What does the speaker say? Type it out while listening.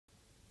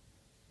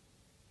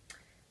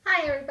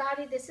Hi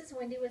everybody, this is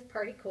Wendy with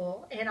Pretty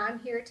Cool, and I'm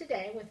here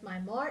today with my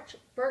March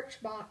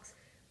Birchbox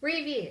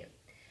review.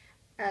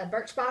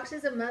 Birchbox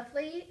is a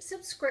monthly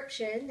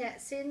subscription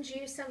that sends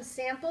you some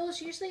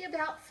samples, usually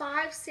about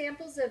 5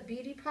 samples of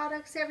beauty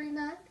products every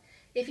month.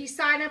 If you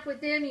sign up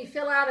with them, you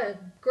fill out a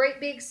great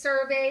big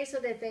survey so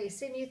that they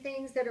send you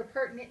things that are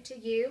pertinent to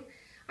you.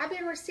 I've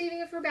been receiving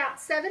it for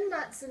about 7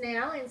 months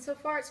now, and so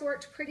far it's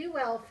worked pretty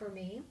well for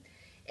me.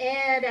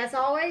 And as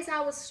always, I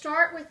will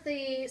start with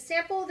the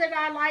sample that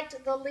I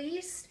liked the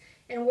least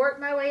and work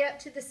my way up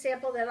to the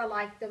sample that I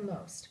liked the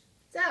most.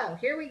 So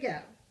here we go.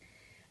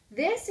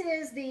 This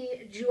is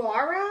the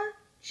Juara,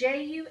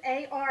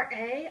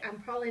 J-U-A-R-A. I'm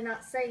probably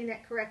not saying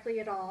that correctly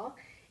at all.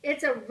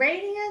 It's a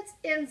Radiance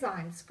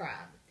Enzyme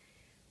Scrub.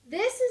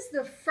 This is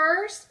the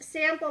first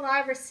sample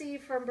I've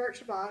received from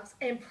Birchbox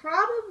and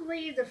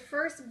probably the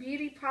first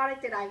beauty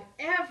product that I've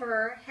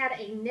ever had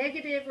a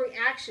negative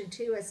reaction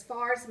to as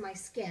far as my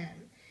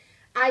skin.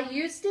 I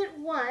used it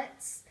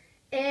once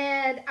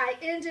and I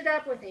ended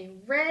up with a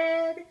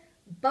red,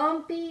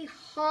 bumpy,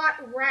 hot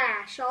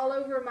rash all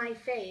over my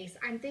face.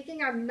 I'm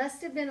thinking I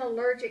must have been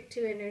allergic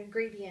to an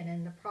ingredient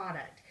in the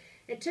product.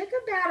 It took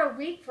about a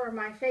week for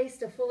my face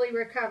to fully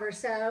recover,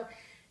 so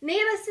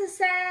needless to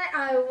say,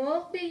 I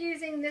won't be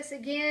using this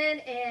again,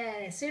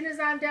 and as soon as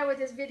I'm done with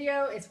this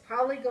video, it's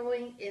probably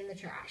going in the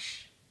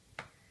trash.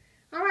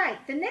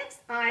 Alright, the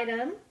next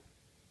item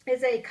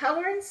is a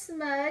Color and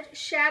Smudge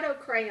Shadow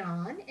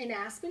Crayon in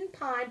Aspen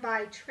Pine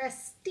by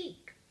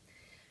Trestique.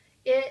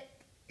 It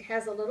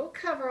has a little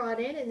cover on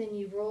it, and then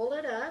you roll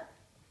it up,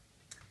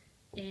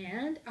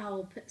 and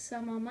I'll put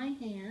some on my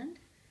hand.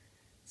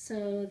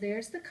 So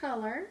there's the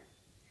color.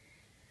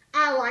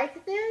 I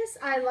like this.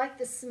 I like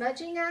the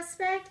smudging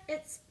aspect.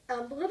 It's a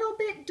little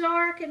bit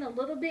dark and a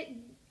little bit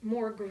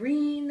more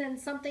green than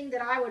something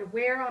that I would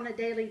wear on a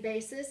daily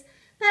basis.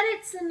 But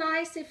it's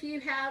nice if you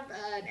have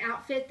an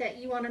outfit that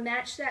you want to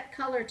match that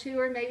color to,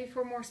 or maybe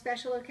for a more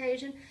special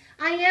occasion.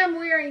 I am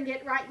wearing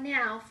it right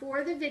now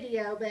for the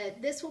video,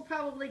 but this will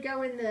probably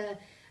go in the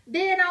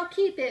bin. I'll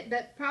keep it,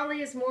 but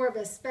probably is more of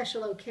a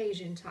special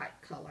occasion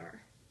type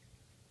color.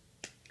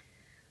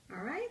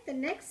 All right, the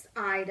next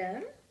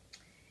item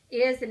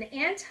is an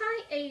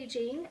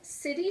anti-aging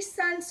city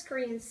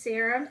sunscreen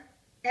serum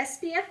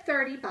SPF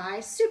 30 by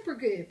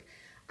Supergoop.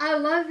 I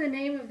love the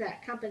name of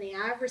that company.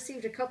 I've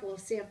received a couple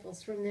of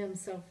samples from them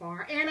so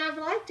far, and I've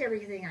liked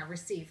everything I've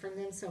received from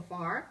them so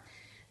far.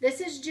 This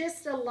is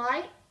just a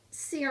light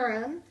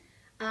serum.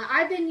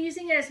 I've been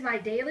using it as my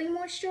daily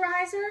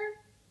moisturizer,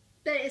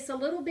 but it's a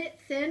little bit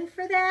thin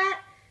for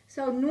that.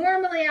 So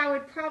normally I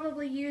would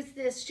probably use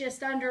this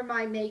just under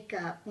my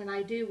makeup when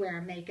I do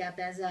wear makeup,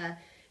 as a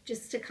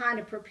just to kind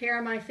of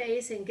prepare my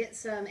face and get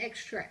some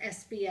extra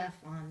SPF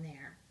on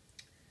there.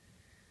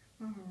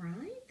 All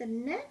right, the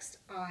next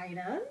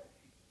item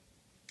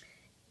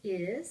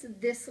is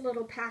this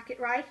little packet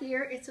right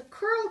here. It's a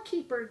Curl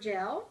Keeper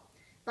Gel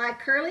by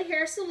Curly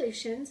Hair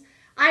Solutions.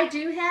 I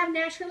do have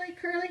naturally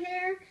curly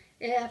hair.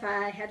 If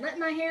I had let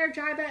my hair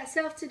dry by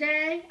itself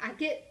today, I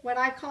get what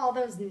I call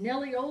those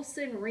Nellie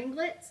Olson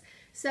ringlets.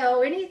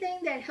 So anything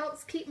that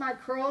helps keep my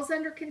curls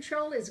under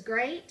control is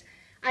great.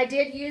 I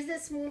did use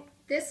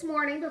this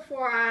morning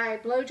before I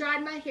blow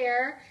dried my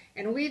hair,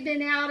 and we've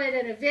been out at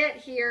an event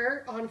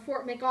here on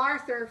Fort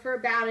MacArthur for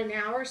about an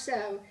hour,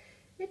 so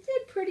it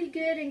did pretty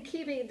good in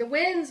keeping, the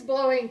wind's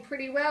blowing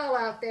pretty well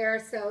out there,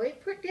 so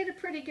it did a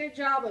pretty good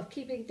job of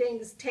keeping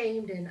things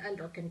tamed and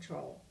under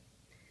control.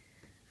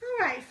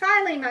 All right,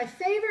 finally, my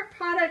favorite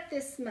product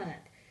this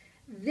month.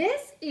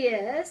 This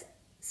is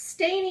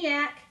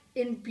Staniac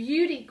in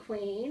Beauty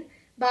Queen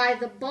by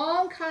The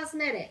Balm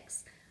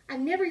Cosmetics. I've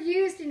never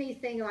used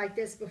anything like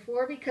this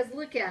before because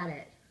look at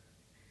it.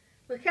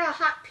 Look how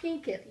hot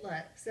pink it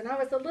looks. And I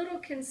was a little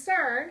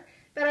concerned,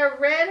 but I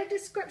read a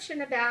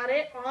description about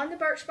it on the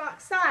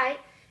Birchbox site.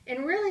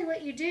 And really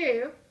what you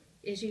do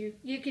is you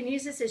can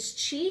use this as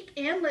cheek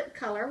and lip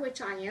color, which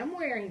I am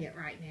wearing it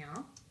right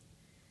now.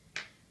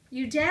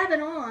 You dab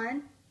it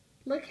on.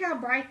 Look how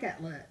bright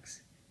that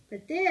looks.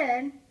 But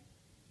then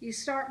you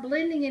start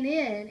blending it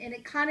in, and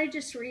it kind of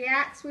just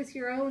reacts with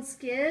your own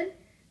skin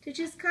to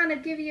just kind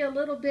of give you a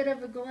little bit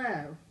of a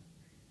glow.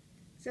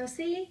 So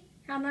see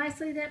how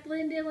nicely that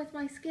blended in with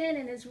my skin,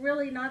 and it's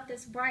really not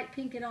this bright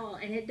pink at all.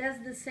 And it does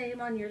the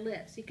same on your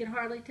lips. You can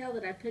hardly tell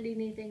that I put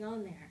anything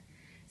on there.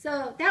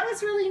 So that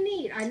was really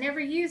neat. I never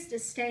used a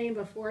stain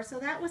before, so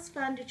that was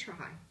fun to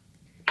try.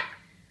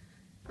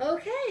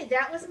 Okay,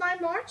 that was my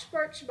March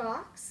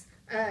Birchbox.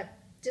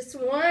 Just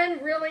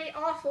one really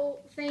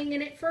awful thing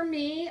in it for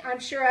me. I'm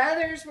sure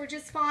others were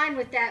just fine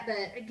with that,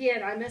 but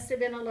again, I must have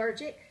been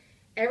allergic.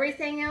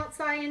 Everything else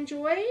I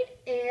enjoyed,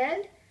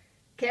 and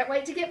can't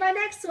wait to get my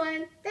next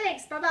one.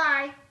 Thanks.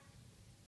 Bye-bye.